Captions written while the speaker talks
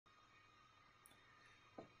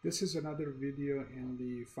This is another video in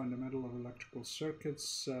the Fundamental of Electrical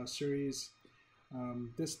Circuits series.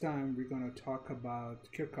 This time we're going to talk about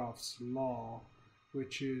Kirchhoff's law,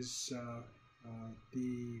 which is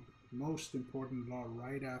the most important law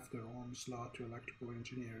right after Ohm's law to electrical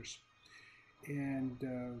engineers. And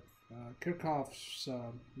Kirchhoff's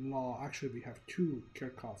law, actually we have two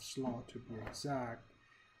Kirchhoff's law to be exact.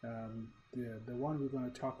 The one we're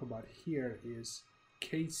going to talk about here is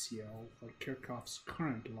KCL, or Kirchhoff's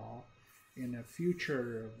current law. In a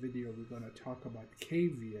future video we're going to talk about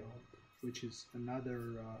KVL, which is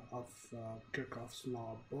another of Kirchhoff's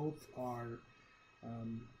law. Both are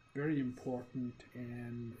very important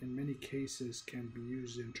and in many cases can be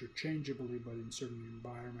used interchangeably, but in certain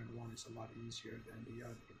environment one is a lot easier than the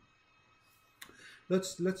other.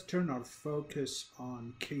 Let's turn our focus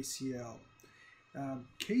on KCL.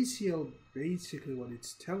 KCL, basically what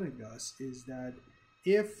it's telling us is that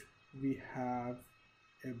if we have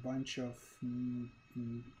a bunch of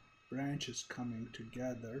branches coming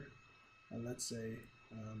together, let's say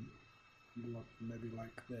look maybe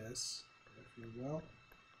like this, if you will,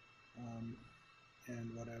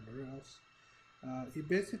 and whatever else, it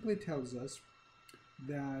basically tells us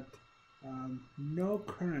that no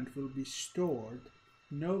current will be stored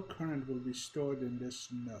in this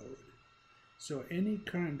node. So any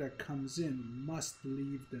current that comes in must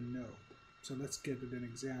leave the node. So let's get an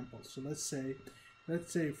example. So let's say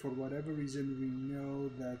for whatever reason we know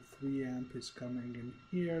that 3 amp is coming in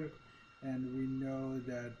here, and we know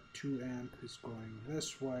that 2 amp is going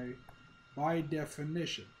this way. By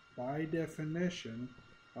definition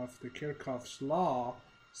of the Kirchhoff's law,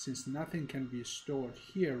 since nothing can be stored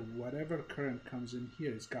here, whatever current comes in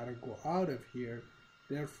here has got to go out of here.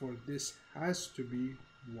 Therefore, this has to be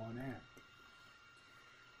 1 amp.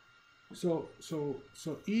 So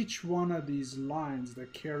each one of these lines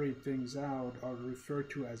that carry things out are referred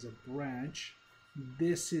to as a branch.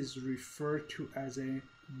 This is referred to as a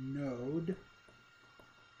node.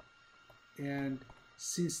 And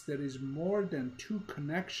since there is more than 2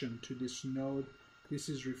 connections to this node, this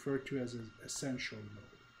is referred to as an essential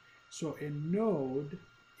node. So a node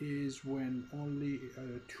is when only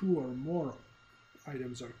 2 or more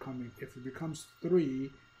items are coming. If it becomes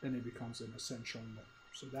 3, then it becomes an essential node.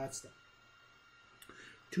 So that's that.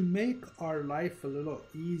 To make our life a little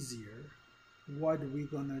easier, what we're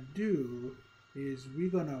gonna do is we're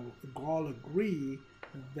gonna all agree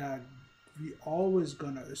that we always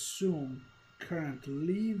gonna assume current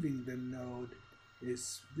leaving the node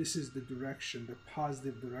this is the direction, the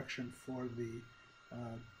positive direction for the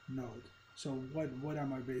node. So what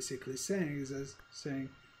am I basically saying is saying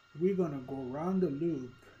we're gonna go around the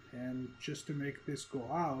loop, and just to make this go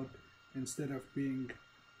out, instead of being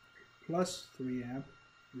plus 3 amp,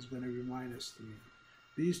 is going to be minus 3 amp.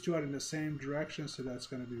 These two are in the same direction, so that's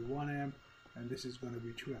going to be 1 amp, and this is going to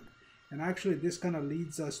be 2 amp. And actually this kind of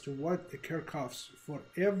leads us to what the Kirchhoff's, for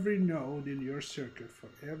every node in your circuit, for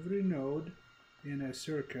every node in a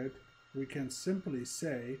circuit, we can simply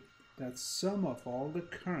say that sum of all the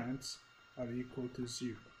currents are equal to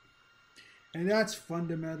 0. And that's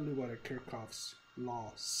fundamentally what a Kirchhoff's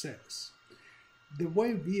law says. The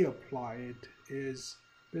way we apply it is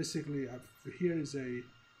basically, here is a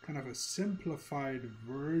kind of a simplified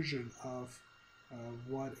version of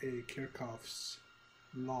what a Kirchhoff's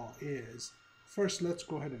law is. First, let's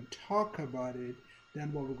go ahead and talk about it.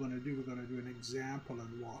 Then what we're going to do, we're going to do an example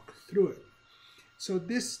and walk through it. So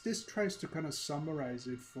this tries to kind of summarize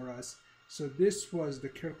it for us. So this was the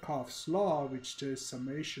Kirchhoff's law, which says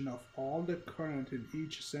summation of all the current in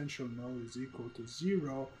each essential node is equal to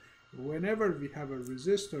 0. Whenever we have a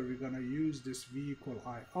resistor, we're going to use this V equal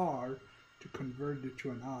IR to convert it to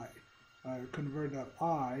an I. Convert that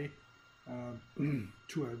I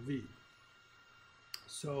to a V.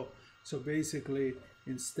 So basically,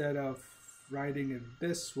 instead of writing it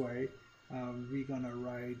this way, we're going to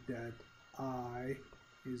write that I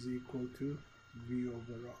is equal to V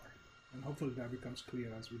over R. And hopefully that becomes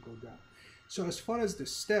clear as we go down. So as far as the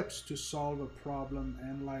steps to solve a problem,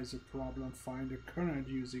 analyze a problem, find a current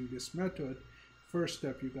using this method, first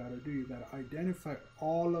step you got to do, you got to identify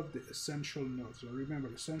all of the essential nodes. So remember,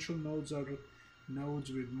 essential nodes are nodes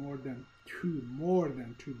with more than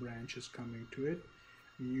two branches coming to it.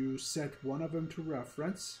 You set one of them to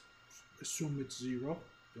reference, assume it's 0,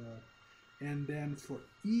 and then for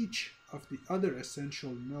each of the other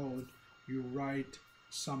essential node, you write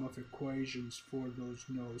sum of equations for those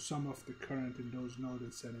nodes, sum of the current in those nodes,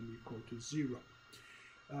 and set them equal to 0.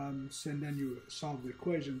 So and then you solve the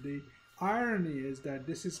equation. The irony is that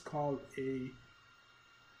this is called a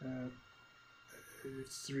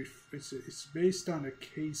it's based on a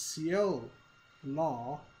KCL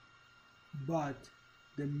law, but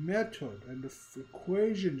the method and the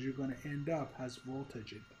equations you're going to end up has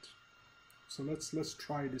voltage in it. So let's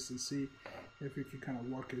try this and see if we can kind of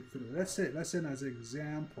work it through. Let's say as an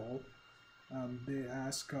example, they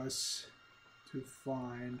ask us to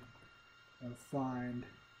find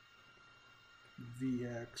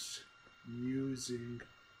Vx using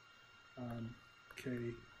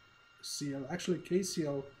KCL. Actually,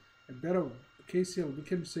 KCL, we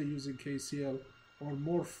can say using KCL, or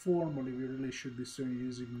more formally, we really should be saying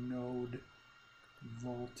using node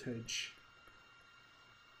voltage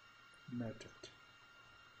method.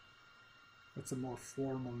 That's a more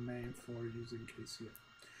formal name for using KCL.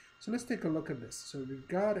 So let's take a look at this. So we've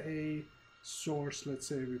got a source. Let's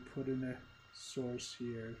say we put in a source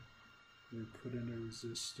here. We put in a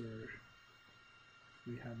resistor.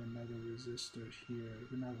 We have another resistor here.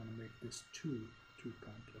 We're not going to make this too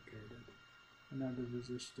complicated. Another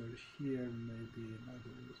resistor here, maybe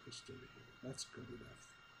another resistor here. That's good enough.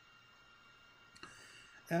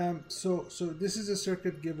 So this is a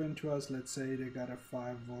circuit given to us. Let's say they got a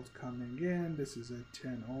 5 volt coming in. This is a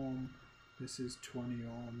 10 ohm. This is 20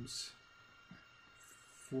 ohms,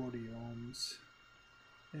 40 ohms,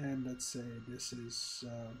 and let's say this is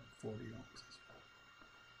 40 ohms as well.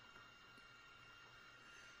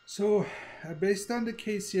 So based on the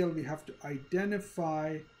KCL, we have to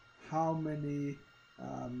identify how many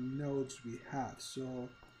nodes we have. So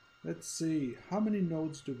let's see, how many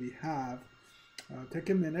nodes do we have? Take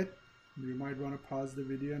a minute. You might want to pause the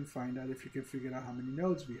video and find out if you can figure out how many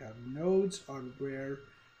nodes we have. Nodes are where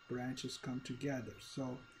branches come together.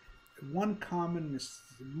 So one common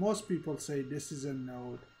most people say this is a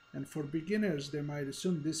node, and for beginners they might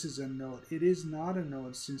assume this is a node. It is not a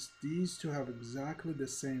node, since these two have exactly the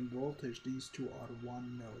same voltage. These two are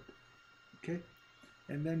one node. Okay,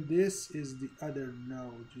 and then this is the other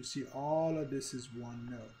node. You see, all of this is one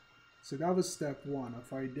node. So that was step one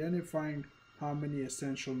of identifying how many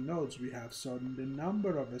essential nodes we have. So the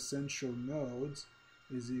number of essential nodes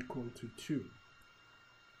is equal to 2.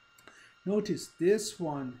 Notice this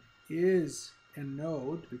one is a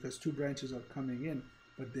node because 2 branches are coming in,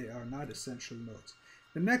 but they are not essential nodes.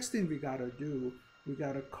 The next thing we got to do, we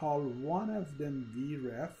got to call one of them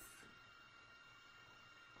Vref,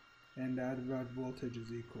 and that voltage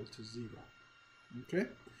is equal to 0. Okay?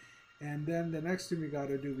 And then the next thing we got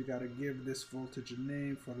to do, we got to give this voltage a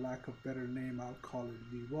name. For lack of better name, I'll call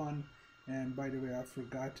it V1. And by the way, I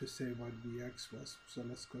forgot to say what Vx was, so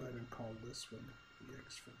let's go ahead and call this one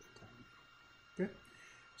Vx for the time. Okay,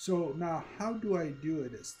 so now how do I do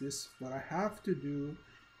this? What I have to do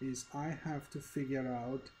is I have to figure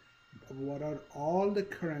out what are all the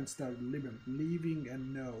currents that are leaving a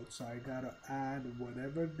node. So I gotta add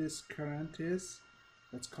whatever this current is.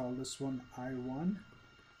 Let's call this one I1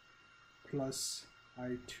 plus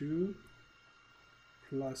I2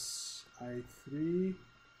 plus I3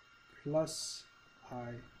 plus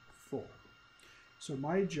I4. So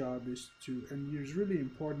my job is to, and it's really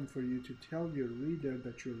important for you to tell your reader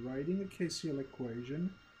that you're writing a KCL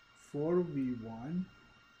equation for V1,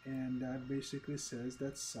 and that basically says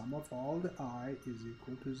that sum of all the I is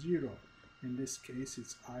equal to 0. In this case,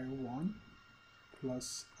 it's I1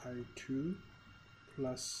 plus I2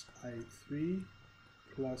 plus I3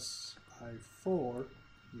 plus I4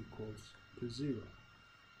 equals to 0.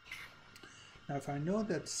 Now, if I know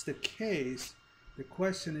that's the case, the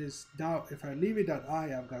question is, now if I leave it at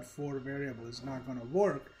I, I've got 4 variables. It's not going to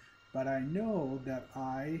work, but I know that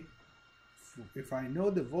if I know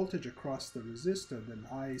the voltage across the resistor, then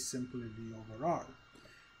I is simply V over R.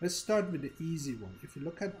 Let's start with the easy one. If you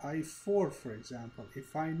look at I4, for example,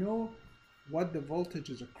 if I know what the voltage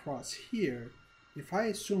is across here, if I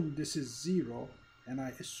assume this is 0 and I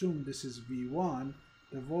assume this is V1,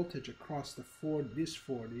 the voltage across this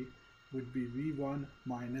 40 would be V1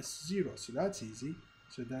 minus 0. So that's easy.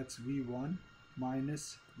 So that's V1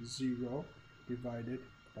 minus 0 divided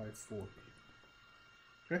by 40.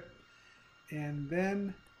 Okay? And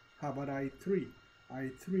then how about I3?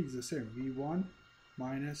 I3 is the same. V1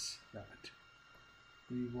 minus that.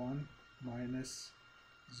 V1 minus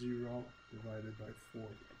 0 divided by 40.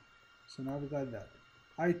 So now we got that.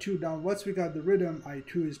 I2 down. Once we got the rhythm,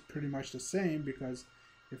 I2 is pretty much the same, because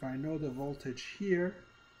if I know the voltage here,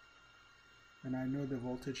 and I know the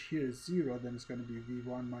voltage here is 0, then it's going to be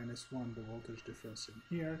V1 minus 1, the voltage difference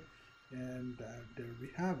in here. And there we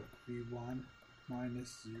have it. V1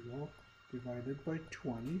 minus 0 divided by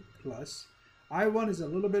 20 plus. I1 is a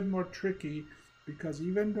little bit more tricky, because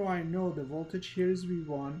even though I know the voltage here is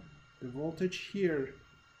V1, the voltage here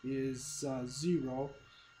is 0,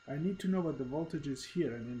 I need to know what the voltage is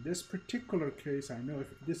here. And in this particular case, I know if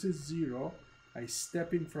this is 0, I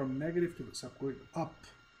stepping from negative to, so I'm going up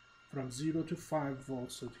from 0 to 5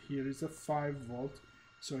 volts. So here is a 5 volt.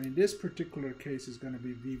 So in this particular case, it's going to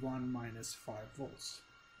be V1 minus 5 volts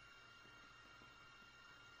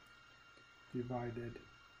divided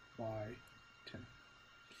by 10.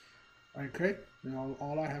 Okay, now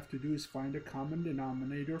all I have to do is find a common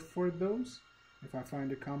denominator for those. If I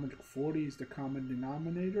find a common, 40 is the common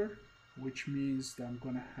denominator, which means that I'm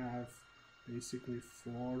going to have basically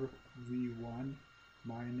 4V1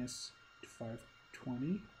 minus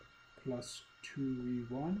 520 plus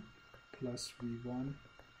 2V1 plus V1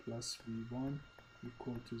 plus V1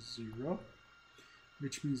 equal to 0,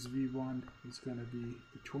 which means V1 is going to be,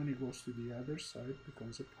 the 20 goes to the other side,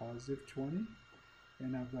 becomes a positive 20.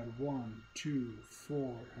 And I've got 1, 2,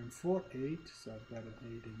 4, and 4, 8. So I've got an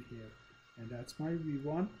 8 in here. And that's my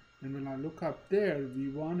V1. And when I look up there,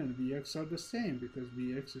 V1 and Vx are the same because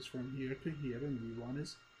Vx is from here to here and V1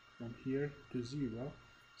 is from here to 0.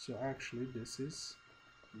 So actually this is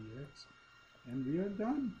Vx. And we are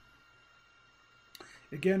done.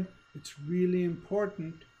 Again, it's really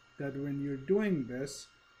important that when you're doing this,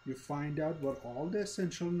 you find out what all the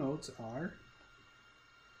essential nodes are.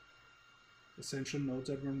 Essential nodes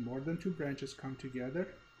are when more than 2 branches come together.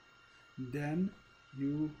 Then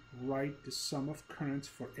you write the sum of currents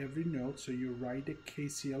for every node. So you write a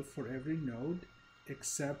KCL for every node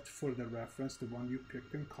except for the reference, the one you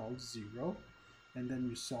picked and called 0. And then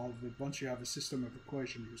you solve it. Once you have a system of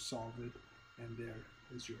equation, you solve it, and there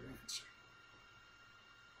is your answer.